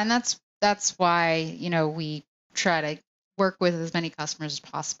 Yeah, and that's why we try to work with as many customers as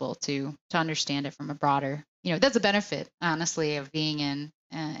possible to understand it from a broader. That's a benefit, honestly, of being in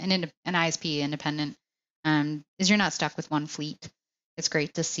an ISP independent. Is you're not stuck with one fleet. It's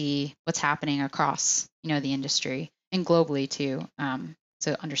great to see what's happening across, the industry and globally too.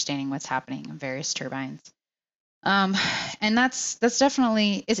 So understanding what's happening in various turbines. And that's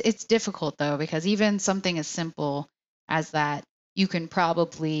definitely, it's difficult though, because even something as simple as that, you can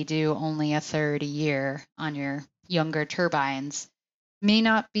probably do only a third a year on your younger turbines may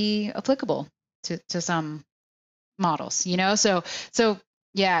not be applicable to some models, So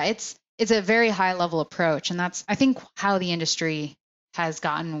yeah, it's a very high level approach. And that's, I think, how the industry has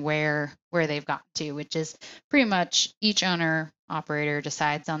gotten where they've gotten to, which is pretty much each owner operator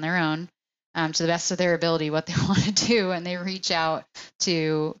decides on their own, to the best of their ability, what they want to do, and they reach out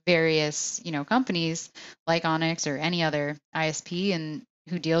to various companies like ONYX or any other ISP and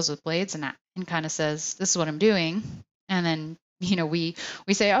who deals with blades and kind of says, this is what I'm doing, and then we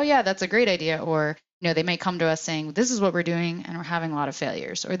say, oh yeah, that's a great idea, or they may come to us saying, this is what we're doing and we're having a lot of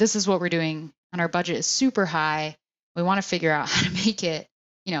failures, or this is what we're doing and our budget is super high. We want to figure out how to make it,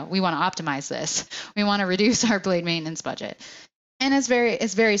 we want to optimize this. We want to reduce our blade maintenance budget. And it's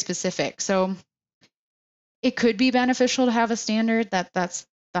very specific. So it could be beneficial to have a standard that's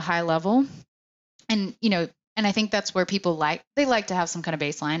the high level. And, and I think that's where people like to have some kind of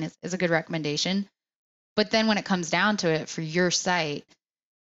baseline is a good recommendation. But then when it comes down to it for your site,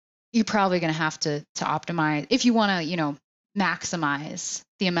 you're probably going to have to optimize if you want to, maximize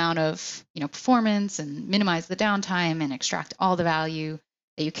the amount of performance and minimize the downtime and extract all the value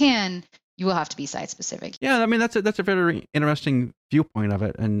that you can. You will have to be site specific. Yeah, I mean that's a very interesting viewpoint of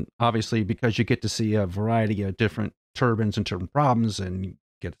it, and obviously because you get to see a variety of different turbines and turbine problems, and you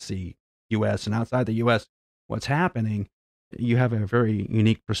get to see U.S. and outside the U.S. what's happening, you have a very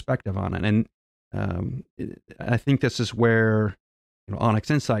unique perspective on it. And I think this is where ONYX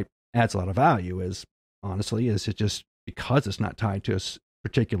Insight adds a lot of value. Is it just because it's not tied to a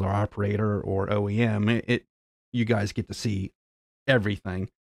particular operator or OEM, you guys get to see everything,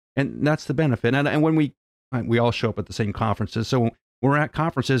 and that's the benefit. And when we all show up at the same conferences, so we're at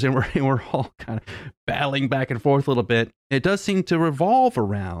conferences and we're all kind of battling back and forth a little bit. It does seem to revolve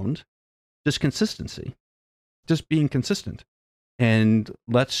around just consistency, just being consistent, and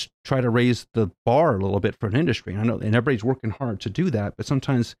let's try to raise the bar a little bit for an industry. I know, and everybody's working hard to do that, but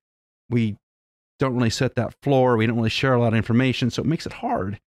sometimes we don't really set that floor. We don't really share a lot of information, so it makes it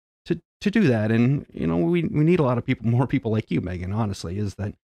hard to do that. And we need a lot of people, more people like you, Megan. Honestly, is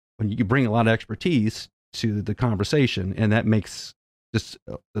that when you bring a lot of expertise to the conversation, and that makes just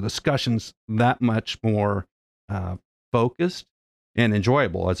the discussions that much more focused and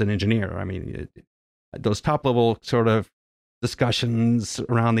enjoyable as an engineer. I mean, those top level sort of discussions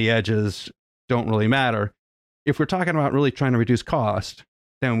around the edges don't really matter. If we're talking about really trying to reduce cost,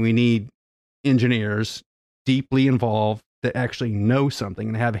 then we need engineers deeply involved that actually know something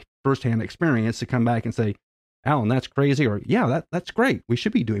and have firsthand experience to come back and say, Alan, that's crazy, or yeah, that's great. We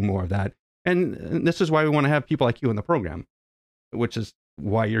should be doing more of that. And this is why we want to have people like you in the program, which is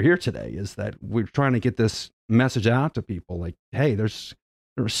why you're here today, is that we're trying to get this message out to people like, hey, there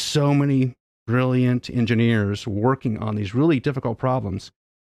are so many brilliant engineers working on these really difficult problems,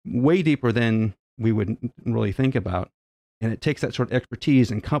 way deeper than we would really think about. And it takes that sort of expertise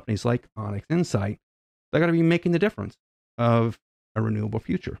in companies like ONYX Insight. They're going to be making the difference of a renewable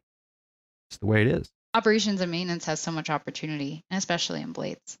future. It's the way it is. operations and maintenance has so much opportunity, and especially in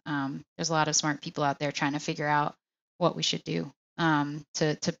blades. There's a lot of smart people out there trying to figure out what we should do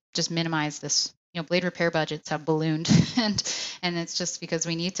to just minimize this. Blade repair budgets have ballooned, and it's just because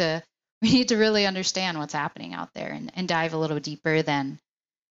we need to really understand what's happening out there and dive a little deeper than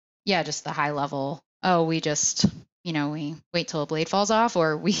just the high level. Oh, we just we wait till a blade falls off,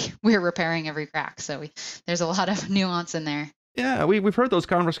 or we're repairing every crack. So there's a lot of nuance in there. Yeah, we've heard those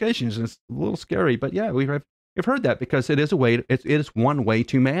conversations, and it's a little scary, but yeah, we've heard that because it is a way. It is one way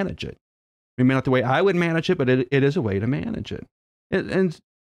to manage it. I mean, not the way I would manage it, but it is a way to manage it. And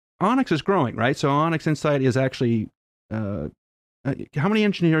ONYX is growing, right? So ONYX Insight is actually how many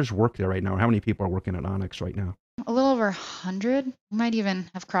engineers work there right now, or how many people are working at ONYX right now? A little over 100. We might even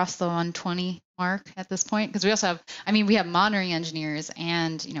have crossed the 120 mark at this point, because we also have, we have monitoring engineers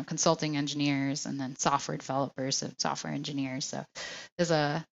and consulting engineers, and then software developers of software engineers. So there's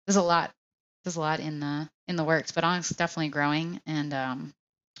a lot in the works, but ONYX is definitely growing. And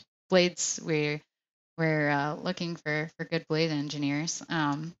blades, we're looking for good blade engineers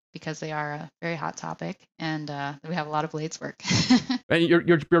because they are a very hot topic, and we have a lot of blades work. And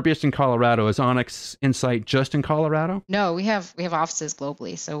you're based in Colorado. Is ONYX Insight just in Colorado? No, we have offices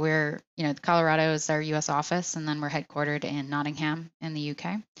globally. So we're Colorado is our U.S. office, and then we're headquartered in Nottingham in the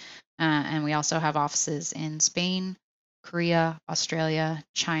U.K. And we also have offices in Spain, Korea, Australia,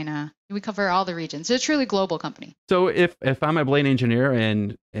 China. We cover all the regions. It's a truly global company. So if I'm a blade engineer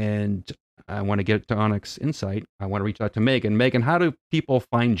and I want to get to ONYX Insight, I want to reach out to Megan. Megan, how do people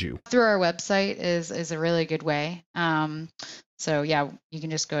find you? Through our website is a really good way. So yeah, you can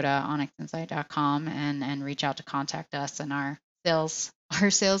just go to onyxinsight.com and reach out to contact us, and our sales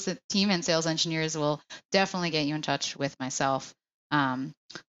team and sales engineers will definitely get you in touch with myself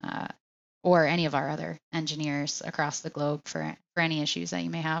or any of our other engineers across the globe for any issues that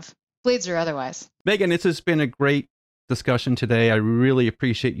you may have, blades or otherwise. Megan, this has been a great discussion today. I really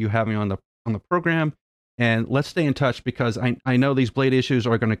appreciate you having me on the program, and let's stay in touch, because I know these blade issues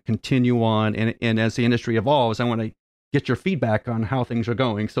are going to continue on, and as the industry evolves, I want to get your feedback on how things are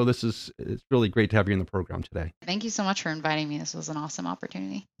going. So it's really great to have you in the program today. Thank you so much for inviting me. This was an awesome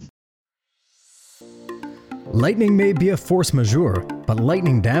opportunity. Lightning may be a force majeure, but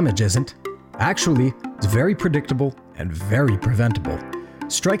lightning damage isn't. Actually, it's very predictable and very preventable.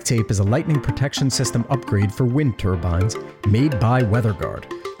 Strike Tape is a lightning protection system upgrade for wind turbines made by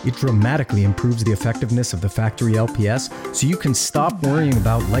WeatherGuard. It dramatically improves the effectiveness of the factory LPS, so you can stop worrying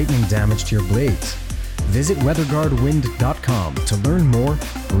about lightning damage to your blades. Visit weatherguardwind.com to learn more,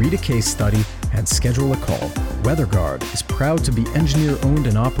 read a case study, and schedule a call. WeatherGuard is proud to be engineer-owned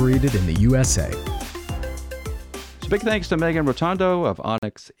and operated in the USA. So big thanks to Megan Rotondo of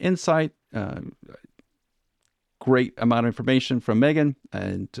ONYX Insight. Great amount of information from Megan,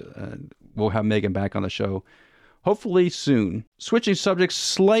 and we'll have Megan back on the show hopefully soon. Switching subjects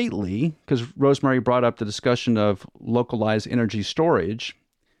slightly, because Rosemary brought up the discussion of localized energy storage.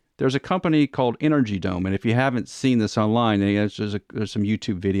 There's a company called Energy Dome, and if you haven't seen this online, there's some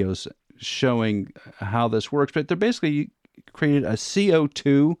YouTube videos showing how this works. But they're basically created a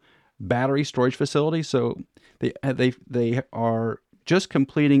CO2 battery storage facility. So they are just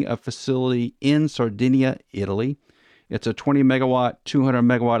completing a facility in Sardinia, Italy. It's a 20 megawatt, 200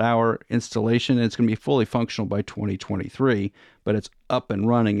 megawatt hour installation. And it's going to be fully functional by 2023, but it's up and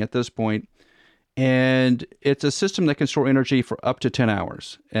running at this point. And it's a system that can store energy for up to 10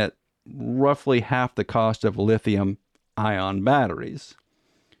 hours at roughly half the cost of lithium-ion batteries.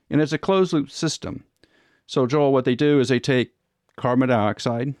 And it's a closed-loop system. So, Joel, what they do is they take carbon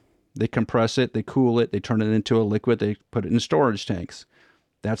dioxide, they compress it, they cool it, they turn it into a liquid, they put it in storage tanks.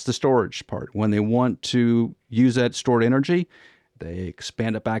 That's the storage part. When they want to use that stored energy, they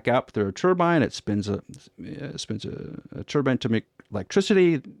expand it back up through a turbine. It spins a turbine to make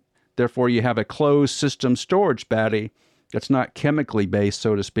electricity. Therefore, you have a closed system storage battery that's not chemically based,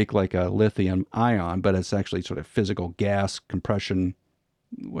 so to speak, like a lithium ion, but it's actually sort of physical gas compression.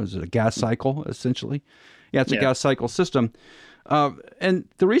 Was it a gas cycle, essentially? Yeah, it's a gas cycle system. And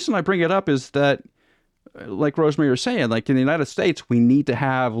the reason I bring it up is that, like Rosemary was saying, like in the United States, we need to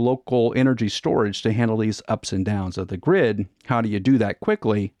have local energy storage to handle these ups and downs of the grid. How do you do that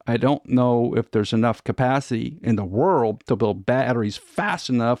quickly? I don't know if there's enough capacity in the world to build batteries fast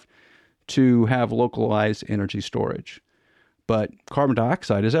enough to have localized energy storage. But carbon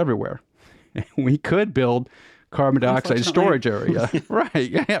dioxide is everywhere. We could build carbon dioxide storage area. Right.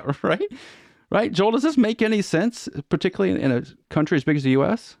 Yeah. Right. Right. Joel, does this make any sense, particularly in a country as big as the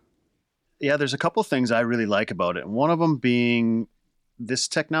U.S.? Yeah, there's a couple things I really like about it. One of them being this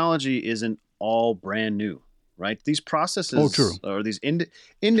technology isn't all brand new. right? These processes true. or these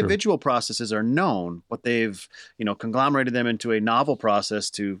individual processes are known, but they've, conglomerated them into a novel process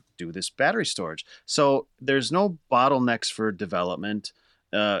to do this battery storage. So there's no bottlenecks for development.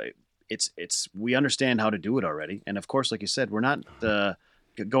 We understand how to do it already. And of course, like you said, we're not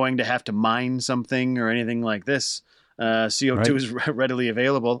going to have to mine something or anything like this. CO2 Right. is readily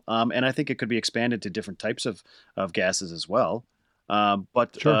available. And I think it could be expanded to different types of gases as well.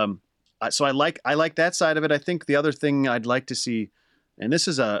 Sure. So I like that side of it. I think the other thing I'd like to see, and this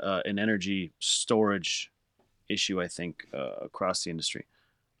is an energy storage issue, I think, across the industry.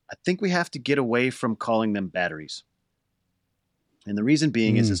 I think we have to get away from calling them batteries. And the reason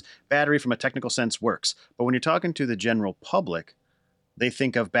being is battery from a technical sense works. But when you're talking to the general public, they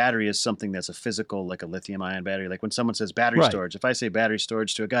think of battery as something that's a physical, like a lithium ion battery. Like when someone says battery Right. storage, if I say battery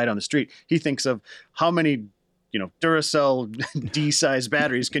storage to a guy down the street, he thinks of how many Duracell D-size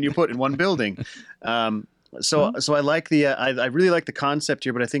batteries can you put in one building? So I like I really like the concept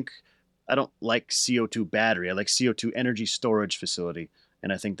here, but I don't like CO2 battery. I like CO2 energy storage facility,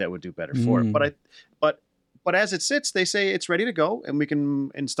 and I think that would do better for it. But as it sits, they say it's ready to go, and we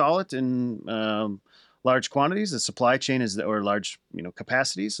can install it in large quantities. The supply chain is, or large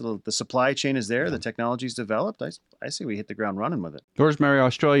capacities. So the supply chain is there. The technology's developed. I say we hit the ground running with it. Rosemary,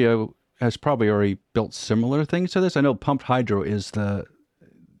 Australia has probably already built similar things to this. I know pumped hydro is the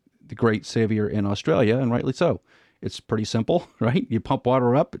great savior in Australia, and rightly so. It's pretty simple, right? You pump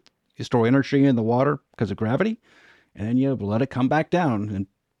water up, you store energy in the water because of gravity, and then you let it come back down and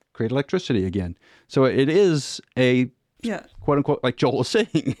create electricity again. So it is a quote unquote, like Joel was saying,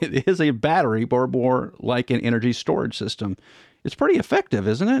 it is a battery, or more like an energy storage system. It's pretty effective,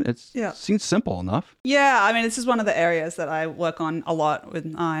 isn't it? It seems simple enough. Yeah, I mean, this is one of the areas that I work on a lot with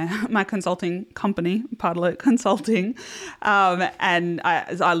my consulting company, Parloat Consulting, and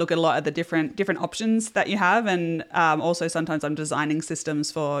I look at a lot of the different options that you have, and also sometimes I'm designing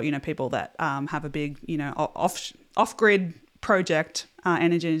systems for people that have a big off grid project,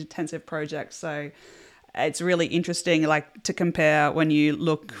 energy intensive project. So it's really interesting, like to compare when you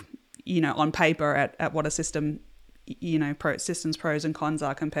look on paper at what a system systems pros and cons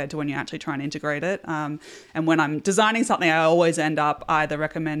are compared to when you actually try and integrate it. And when I'm designing something, I always end up either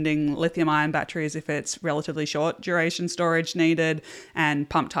recommending lithium ion batteries if it's relatively short duration storage needed, and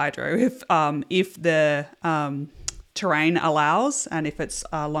pumped hydro if the terrain allows, and if it's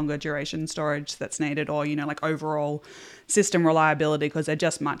longer duration storage that's needed, or like overall system reliability, because they're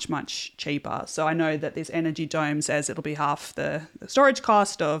just much cheaper. So I know that this Energy Dome says it'll be half the storage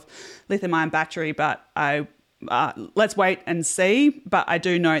cost of lithium ion battery, but let's wait and see. But I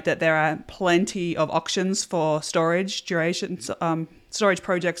do note that there are plenty of auctions for storage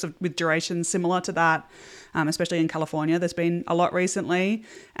projects with durations similar to that, especially in California. There's been a lot recently,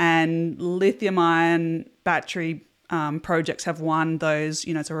 and lithium ion battery projects have won those.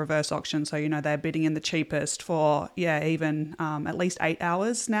 It's a reverse auction, so they're bidding in the cheapest for even at least 8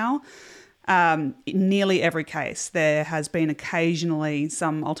 hours now. In nearly every case, there has been occasionally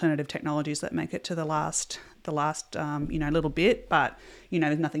some alternative technologies that make it to the last little bit, but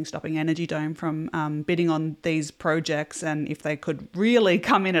there's nothing stopping Energy Dome from bidding on these projects. And if they could really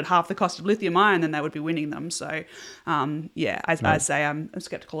come in at half the cost of lithium ion, then they would be winning them. So I say I'm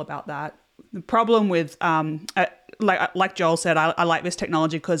skeptical about that. The problem with like Joel said, I like this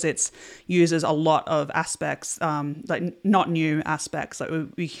technology because it uses a lot of aspects, like not new aspects. Like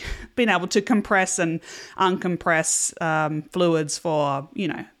we've been able to compress and uncompress fluids for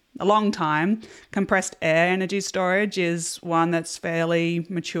a long time. Compressed air energy storage is one that's fairly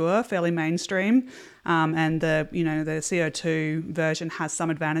mature, fairly mainstream, and the CO2 version has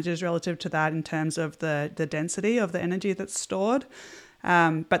some advantages relative to that in terms of the density of the energy that's stored,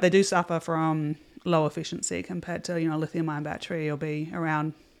 but they do suffer from low efficiency compared to a lithium-ion battery. It'll be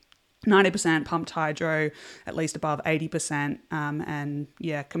around 90% pumped hydro, at least above 80%, and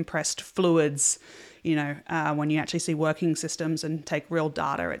compressed fluids. When you actually see working systems and take real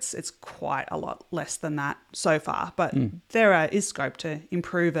data, it's quite a lot less than that so far. But there is scope to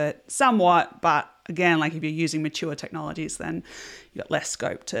improve it somewhat. But again, like if you're using mature technologies, then you've got less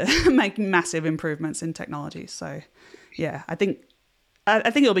scope to make massive improvements in technology. So, I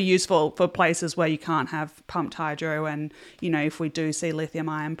think it'll be useful for places where you can't have pumped hydro, and if we do see lithium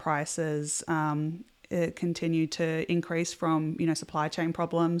ion prices continue to increase from supply chain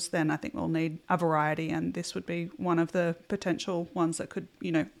problems, then I think we'll need a variety, and this would be one of the potential ones that could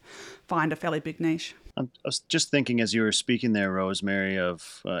find a fairly big niche. I was just thinking as you were speaking there, Rosemary,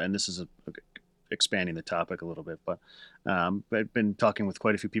 of and this is expanding the topic a little bit, but I've been talking with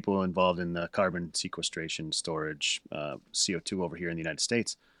quite a few people involved in the carbon sequestration, storage, CO2 over here in the United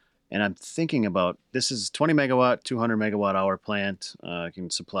States. And I'm thinking about, this is 20 megawatt, 200 megawatt hour plant. Can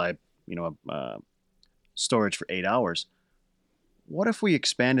supply, storage for 8 hours. What if we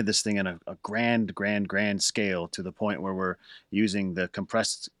expanded this thing on a grand scale to the point where we're using the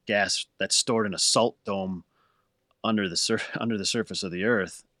compressed gas that's stored in a salt dome under the surface of the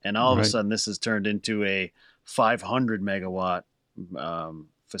Earth, and all of a sudden this is turned into a 500 megawatt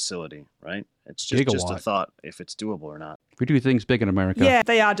facility, right? It's just a thought if it's doable or not. We do things big in America. Yeah,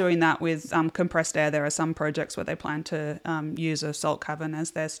 they are doing that with compressed air. There are some projects where they plan to use a salt cavern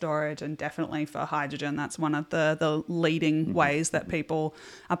as their storage, and definitely for hydrogen, that's one of the leading ways that people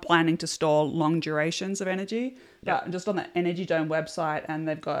are planning to store long durations of energy. But just on the Energy Dome website, and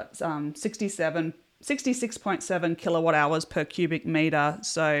they've got 66.7 kilowatt hours per cubic meter.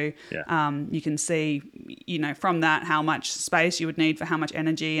 So you can see, from that how much space you would need for how much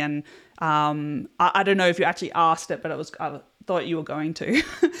energy. And I don't know if you actually asked it, but I thought you were going to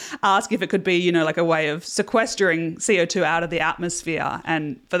ask if it could be, like a way of sequestering CO2 out of the atmosphere.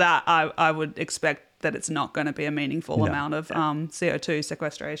 And for that, I would expect that it's not going to be a meaningful amount of CO2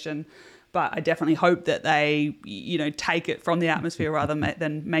 sequestration. But I definitely hope that they, take it from the atmosphere rather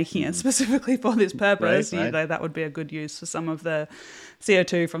than making it specifically for this purpose. Right. That would be a good use for some of the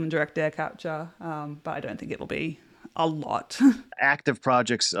CO2 from direct air capture. But I don't think it'll be a lot. Active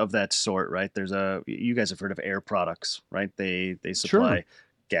projects of that sort, right? You guys have heard of Air Products, right? They supply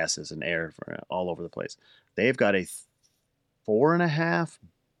gases and air all over the place. They've got a $4.5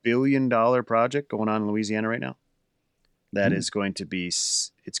 billion project going on in Louisiana right now. That is going to be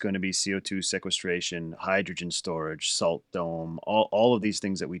CO2 sequestration, hydrogen storage, salt dome, all of these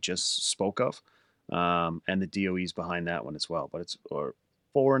things that we just spoke of, and the DOE's behind that one as well. But it's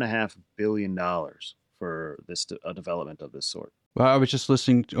 $4.5 billion for a development of this sort. Well, I was just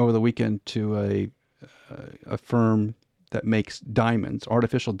listening over the weekend to a firm that makes diamonds,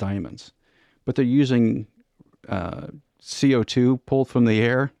 artificial diamonds, but they're using CO2 pulled from the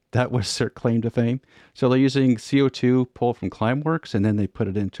air. That was their claim to fame. So they're using CO2 pulled from Climeworks, and then they put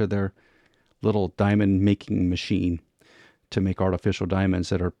it into their little diamond making machine to make artificial diamonds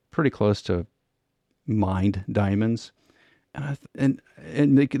that are pretty close to mined diamonds. And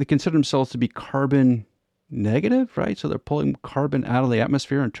they consider themselves to be carbon negative, right? So they're pulling carbon out of the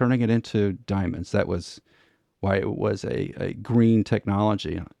atmosphere and turning it into diamonds. That was why it was a green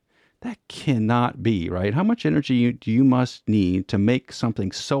technology. That cannot be, right? How much energy do you must need to make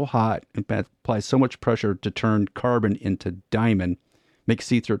something so hot and apply so much pressure to turn carbon into diamond, make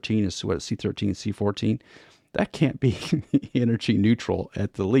C13 is what, C13, C14? That can't be energy neutral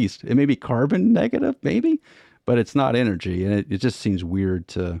at the least. It may be carbon negative, maybe, but it's not energy. And it just seems weird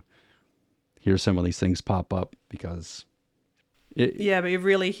to hear some of these things pop up because... but you've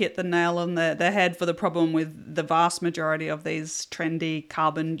really hit the nail on the head for the problem with the vast majority of these trendy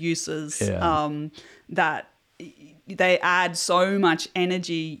carbon uses, that they add so much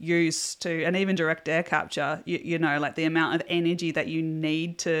energy use to, and even direct air capture, like the amount of energy that you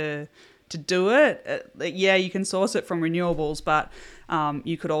need to do it. You can source it from renewables, but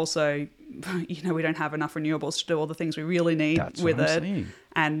you could also, we don't have enough renewables to do all the things we really need with it. Saying.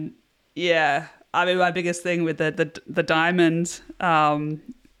 And I mean, my biggest thing with the diamond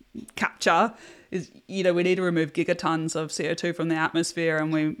capture is, we need to remove gigatons of CO2 from the atmosphere,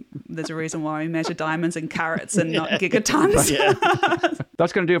 and there's a reason why we measure diamonds in carats and not gigatons.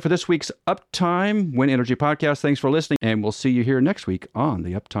 That's going to do it for this week's Uptime Wind Energy Podcast. Thanks for listening, and we'll see you here next week on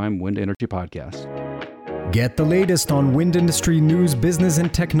the Uptime Wind Energy Podcast. Get the latest on wind industry news, business,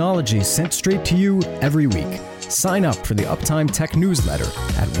 and technology sent straight to you every week. Sign up for the Uptime Tech newsletter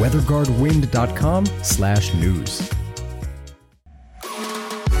at weatherguardwind.com/news.